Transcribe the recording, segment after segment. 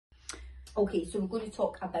Okay, so we're going to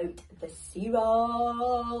talk about the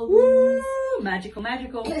serums. Woo! Magical,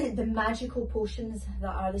 magical. The magical potions that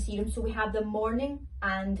are the serums. So we have the morning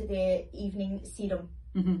and the evening serum.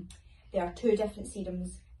 There are two different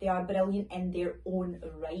serums. They are brilliant in their own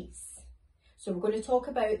rights. So we're going to talk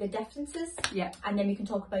about the differences, and then we can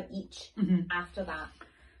talk about each after that.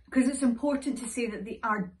 Because it's important to say that they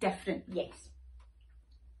are different. Yes.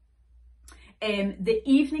 The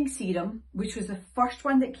evening serum, which was the first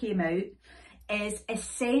one that came out, is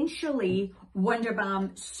essentially Wonder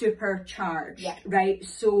Balm supercharged, right?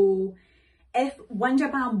 So if Wonder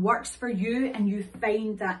Balm works for you and you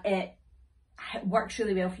find that it works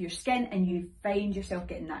really well for your skin and you find yourself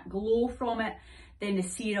getting that glow from it, then the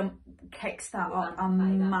serum kicks that up a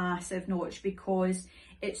massive notch, because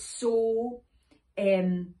it's so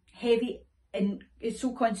heavy and it's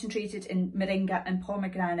so concentrated in moringa and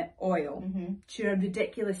pomegranate oil to a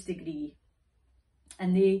ridiculous degree.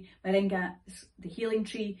 And the moringa, the healing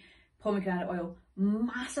tree, pomegranate oil,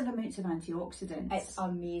 massive amounts of antioxidants. It's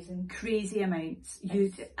amazing. Crazy amounts.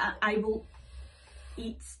 I will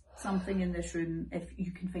eat something in this room if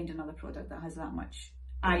you can find another product that has that much,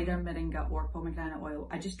 either moringa or pomegranate oil.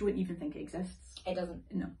 I just don't even think it exists. It doesn't.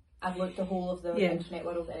 No. I've looked the whole of the internet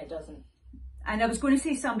world and it doesn't. And I was going to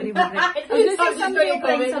say somebody would bring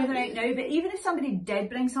something out now, but even if somebody did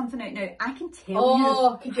bring something out now, I can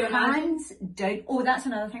tell you hands down. Oh, that's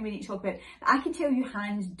another thing we need to talk about. I can tell you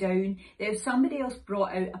hands down that if somebody else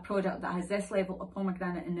brought out a product that has this level of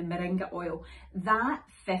pomegranate and the moringa oil, that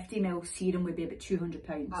 50ml serum would be about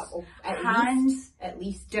 £200. At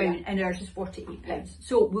least down, and ours is £48.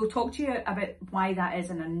 So we'll talk to you about why that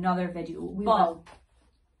is in another video. But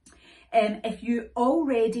if you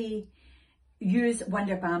already use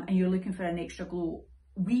Wonder Balm and you're looking for an extra glow,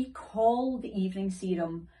 we call the evening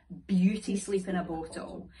serum Beauty Sleep in a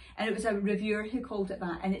Bottle, and it was a reviewer who called it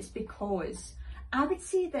that, and it's because I would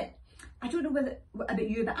say that, I don't know about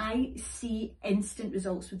you, but I see instant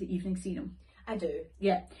results with the evening serum. I do.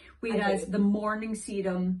 Yeah. Whereas the morning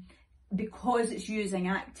serum, because it's using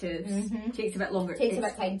actives, takes a bit longer. Takes a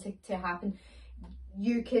bit of time to happen.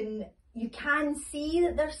 You can see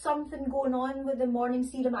that there's something going on with the morning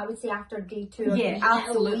serum, I would say, after day 2 or 3. Yeah,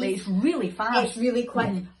 absolutely. It's really fast. It's really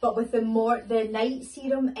quick. But with the night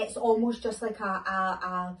serum, it's almost just like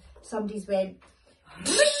somebody's went,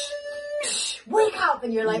 wake up,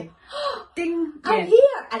 and you're like, ding, I'm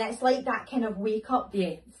here. And it's like that kind of wake up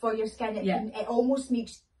for your skin. It almost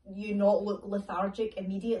makes you not look lethargic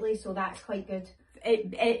immediately, so that's quite good.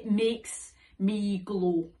 It makes me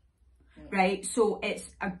glow. Right, so it's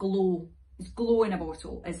a glow. It's glow in a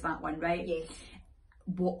bottle is that one, right? Yes.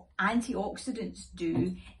 What antioxidants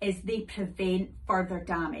do is they prevent further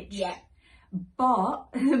damage. Yeah.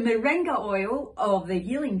 But the moringa oil of the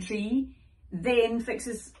healing tree then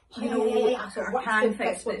fixes, So can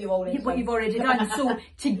fix what you've already done. So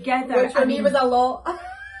together, which for me was a lot.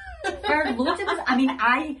 For loads of us, I mean,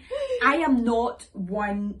 I am not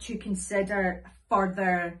one to consider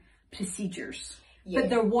further procedures. Yeah,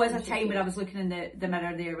 but there was a time when I was looking in the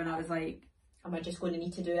mirror there when I was like, am I just going to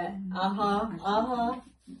need to do it?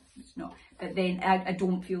 It's not. But then I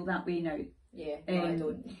don't feel that way now. Yeah, no, I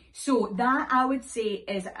don't. So that, I would say,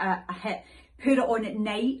 is a hit. Put it on at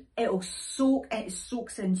night, it'll soak, it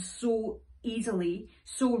soaks in so easily,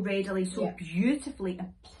 so readily, so beautifully,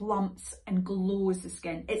 and plumps and glows the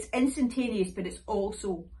skin. It's instantaneous, but it's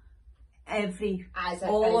also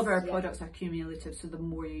all of our products are cumulative, so the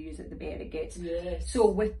more you use it, the better it gets. Yes. So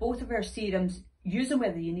with both of our serums, use them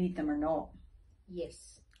whether you need them or not.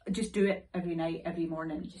 Yes. Just do it every night, every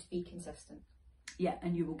morning. Just be consistent. Yeah,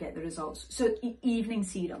 and you will get the results. So evening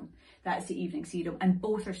serum, that's the evening serum, and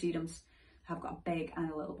both our serums have got a big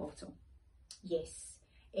and a little bottle. Yes.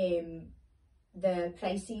 The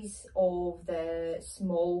prices of the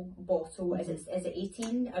small bottle, is it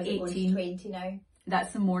 18 or is it going to 20 now?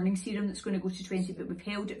 That's the morning serum that's going to go to 20, but we've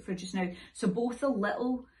held it for just now. So both the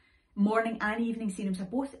little morning and evening serums are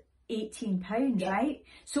both £18, right?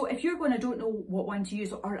 So if you're going, I don't know what one to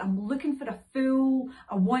use, or I'm looking for a full,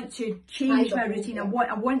 I want to change my routine, I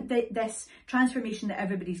want this transformation that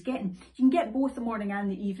everybody's getting, you can get both the morning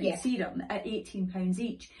and the evening serum at £18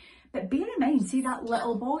 each. But bear in mind, see that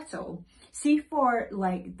little bottle, see for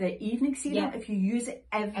like the evening serum, if you use it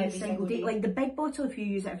every single day, like the big bottle, if you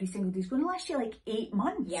use it every single day, is going to last you like 8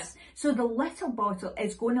 months. Yeah. So the little bottle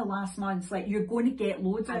is going to last months, like you're going to get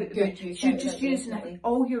loads out of it. You're just using it,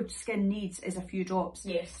 all your skin needs is a few drops.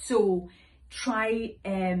 Yes. So try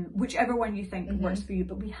whichever one you think works for you,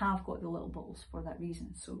 but we have got the little bottles for that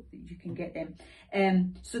reason, so that you can get them.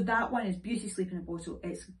 So that one is Beauty Sleep in a Bottle.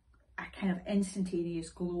 It's a kind of instantaneous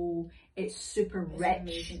glow. It's super rich.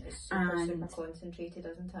 Amazing. It's super concentrated,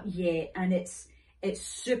 isn't it? Yeah, and its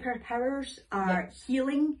superpowers are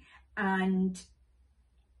healing and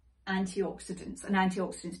antioxidants, and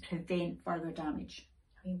antioxidants prevent further damage.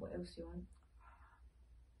 I mean, what else do you want?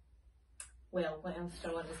 Well, what else do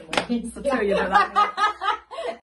I want as a morning? I'll tell you about that.